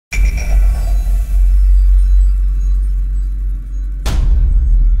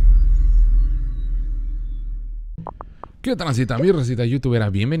¿Qué transita, mi recita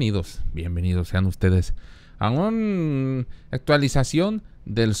youtubera? Bienvenidos sean ustedes a una actualización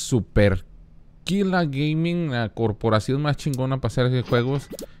del Super Killa Gaming, la corporación más chingona para hacer juegos.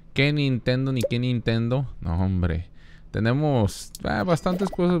 ¿Qué Nintendo ni qué Nintendo? No, hombre. Tenemos bastantes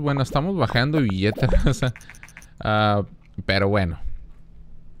cosas buenas. Estamos bajando billetes, pero bueno.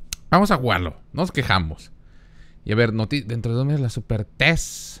 Vamos a jugarlo. No nos quejamos. Y a ver, dentro de 2 meses la Super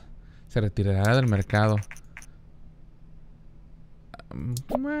pt3 se retirará del mercado.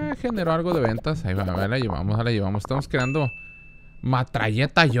 Generó algo de ventas. Ahí va, la llevamos. Estamos creando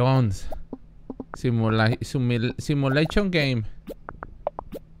Matralleta Jones Simulation Game.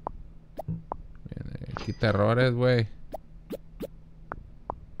 Quita errores, güey.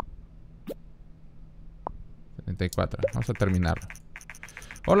 74. Vamos a terminarlo.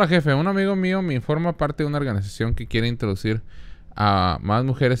 Hola, jefe. Un amigo mío me informa parte de una organización que quiere introducir a más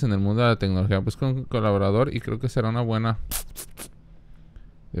mujeres en el mundo de la tecnología. Pues con un colaborador y creo que será una buena...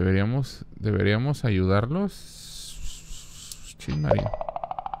 Deberíamos ayudarlos. Chismarín.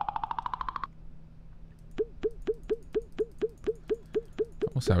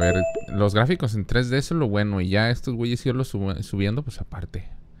 Vamos a ver. Los gráficos en 3D, eso es lo bueno. Y ya estos güeyes irlos subiendo, pues aparte.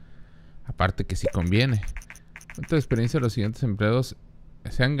 Aparte que sí conviene. Cuánta experiencia de los siguientes empleados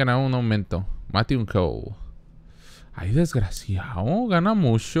se han ganado un aumento. Matthew Cole. Ay, desgraciado. Gana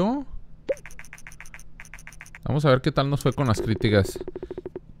mucho. Vamos a ver qué tal nos fue con las críticas.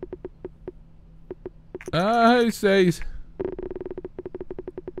 Ay, 6.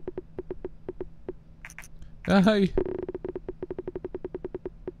 Ay.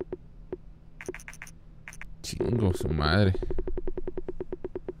 Chingo su madre.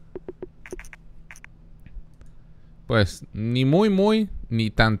 Pues ni muy ni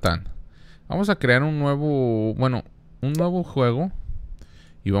tan. Vamos a crear un nuevo, bueno, un nuevo juego.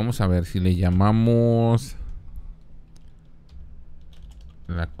 Y vamos a ver si le llamamos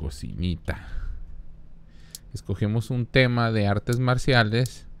la cocinita. Escogemos un tema de artes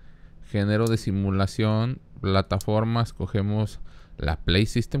marciales, género de simulación, plataforma. Escogemos la Play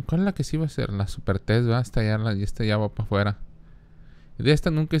System. ¿Cuál es la que sí va a ser? La Super pt3, ¿va? Esta ya va para afuera. De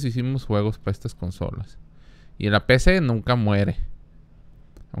esta nunca hicimos juegos para estas consolas. Y la PC nunca muere.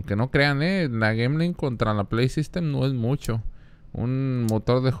 Aunque no crean, la Gameling contra la Play System no es mucho. Un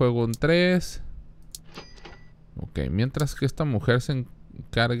motor de juego en 3. Ok, mientras que esta mujer se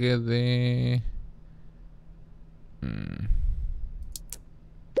encargue de...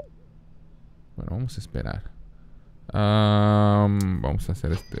 Bueno, vamos a esperar. Vamos a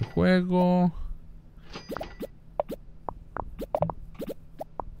hacer este juego.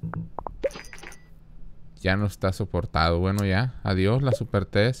 Ya no está soportado. Bueno, ya. Adiós, la Super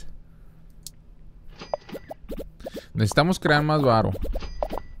pt3. Necesitamos crear más varo.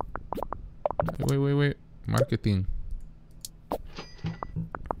 Wey. Marketing.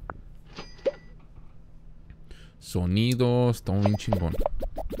 Sonidos. Todo bien chingón.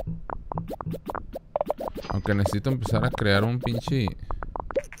 Aunque necesito empezar a crear un pinche...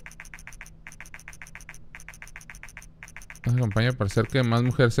 Una campaña para hacer que más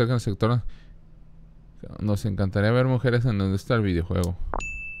mujeres cerquen el sector. Nos encantaría ver mujeres en donde está el videojuego.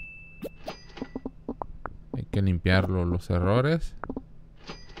 Hay que limpiarlo, los errores.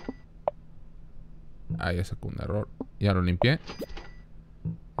 Ah, ya sacó un error. Ya lo limpié.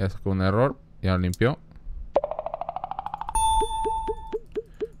 Ya sacó un error. Ya lo limpió.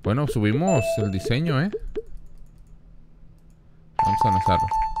 Bueno, subimos el diseño, Vamos a lanzarlo.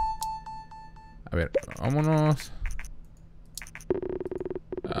 A ver, vámonos.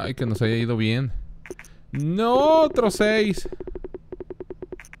 Ay, que nos haya ido bien. No, otro 6.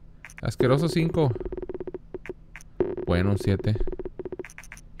 Asqueroso 5. Bueno, un 7.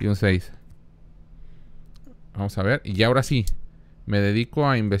 Y un 6. Vamos a ver. Y ahora sí. Me dedico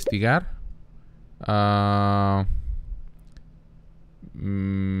a investigar.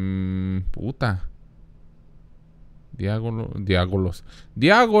 Puta. Diágolos.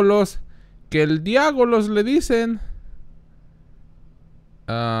 Que el diágolos le dicen.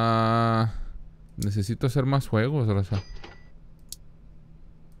 Necesito hacer más juegos, raza.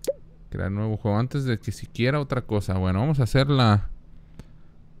 Crear nuevo juego antes de que siquiera otra cosa. Bueno, vamos a hacer la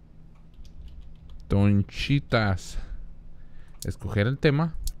Tonchitas. Escoger el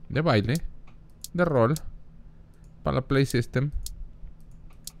tema de baile, de rol, para la Play System.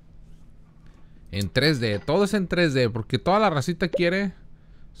 En 3D, todo es en 3D, porque toda la racita quiere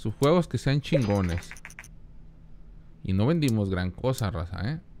sus juegos que sean chingones. Y no vendimos gran cosa,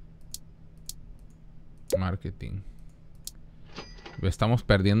 raza, Marketing. Estamos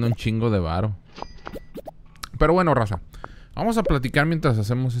perdiendo un chingo de varo. Pero bueno, raza, vamos a platicar mientras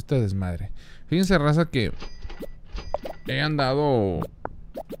hacemos este desmadre. Fíjense, raza, que he andado,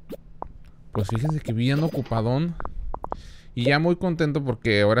 pues fíjense que bien ocupadón. Y ya muy contento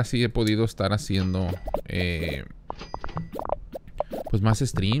porque ahora sí he podido estar haciendo pues más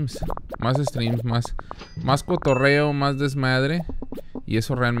streams. Más cotorreo, más desmadre. Y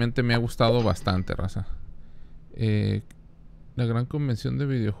eso realmente me ha gustado bastante, raza. La gran convención de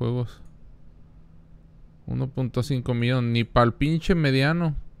videojuegos. 1.5 millones. Ni para el pinche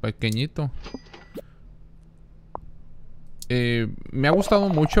mediano. Pequeñito. Me ha gustado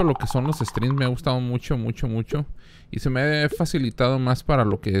mucho lo que son los streams. Me ha gustado mucho. Y se me ha facilitado más para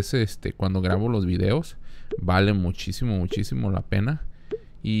lo que es cuando grabo los videos. Vale muchísimo la pena.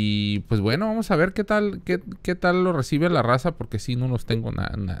 Y pues bueno, vamos a ver qué tal lo recibe la raza. Porque si no los tengo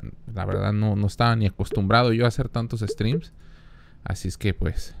la verdad no estaba ni acostumbrado yo a hacer tantos streams. Así es que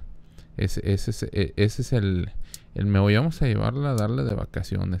pues ese es el meollo. Vamos a llevarla a darle de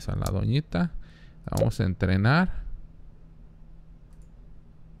vacaciones a la doñita. Vamos a entrenar.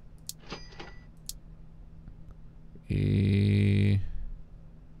 Y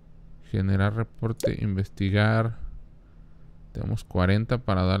generar reporte, investigar. Tenemos 40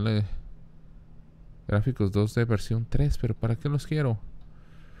 para darle gráficos 2D versión 3. Pero ¿para qué los quiero?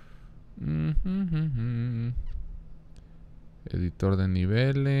 Editor de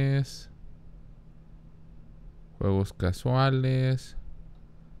niveles. Juegos casuales.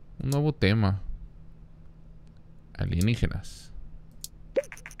 Un nuevo tema. Alienígenas.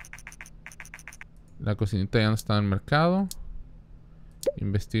 La cocinita ya no está en el mercado.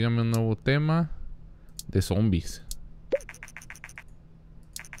 Investígame un nuevo tema de zombies.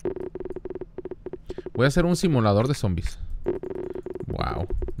 Voy a hacer un simulador de zombies. Wow,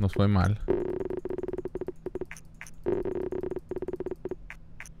 nos fue mal.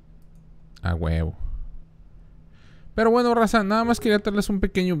 A huevo. Pero bueno, raza, nada más quería darles un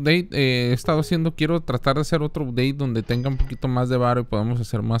pequeño update. He estado haciendo, quiero tratar de hacer otro update donde tenga un poquito más de varo y podamos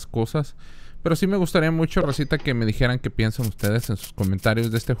hacer más cosas. Pero sí me gustaría mucho, racita, que me dijeran qué piensan ustedes en sus comentarios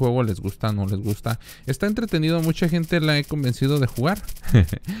de este juego. ¿Les gusta o no les gusta? Está entretenido, mucha gente la he convencido de jugar.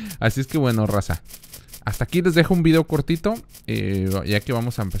 Así es que bueno, raza. Hasta aquí les dejo un video cortito, ya que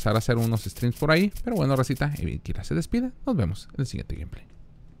vamos a empezar a hacer unos streams por ahí. Pero bueno, racita, Killa se despide. Nos vemos en el siguiente gameplay.